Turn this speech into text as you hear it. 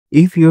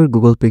If your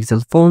Google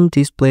Pixel phone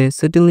display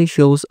suddenly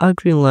shows a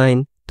green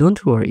line,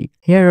 don't worry.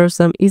 Here are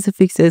some easy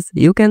fixes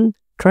you can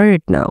try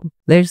it now.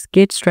 Let's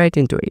get straight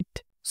into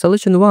it.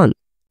 Solution 1.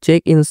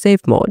 Check in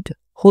safe mode.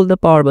 Hold the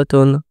power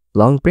button,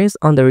 long press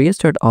on the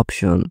restart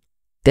option.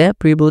 Tap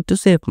reboot to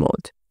safe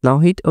mode. Now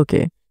hit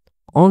OK.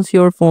 Once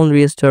your phone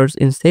restarts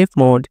in safe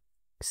mode,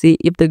 see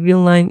if the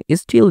green line is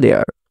still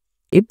there.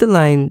 If the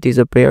line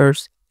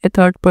disappears, a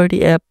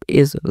third-party app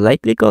is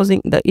likely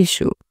causing the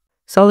issue.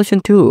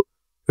 Solution 2.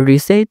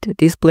 Reset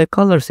display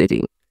color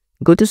setting.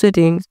 Go to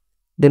settings,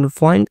 then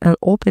find an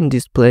open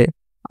display.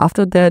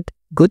 After that,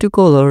 go to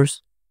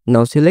colors.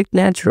 Now select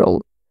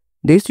natural.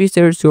 This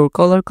resets your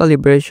color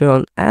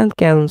calibration and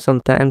can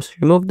sometimes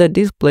remove the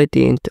display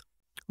tint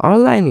or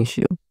line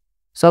issue.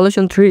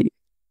 Solution 3.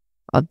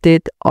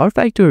 Update or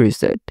factory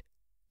reset.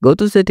 Go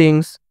to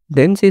settings,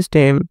 then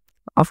system.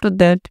 After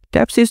that,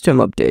 tap system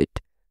update.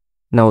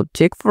 Now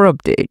check for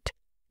update.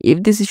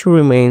 If this issue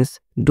remains,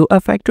 do a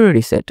factory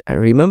reset,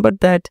 and remember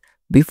that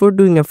before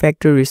doing a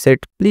factory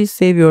reset, please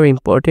save your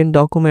important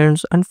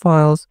documents and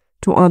files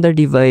to other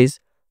device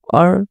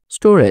or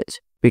storage,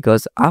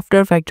 because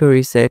after factory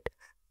reset,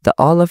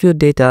 all of your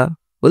data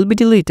will be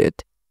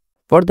deleted.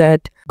 For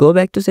that, go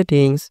back to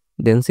settings,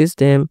 then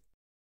system.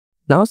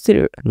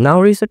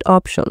 Now reset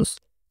options.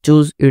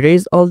 Choose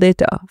erase all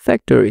data,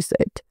 factory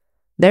reset.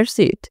 That's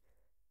it.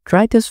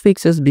 Try these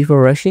fixes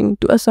before rushing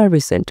to a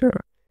service center.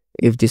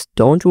 If this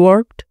don't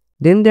work,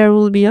 then there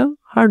will be a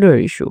hardware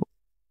issue.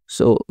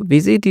 So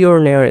visit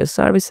your nearest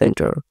service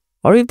center.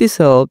 Or if this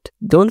helped,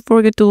 don't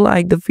forget to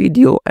like the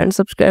video and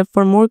subscribe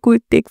for more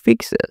quick tech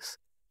fixes.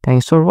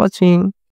 Thanks for watching.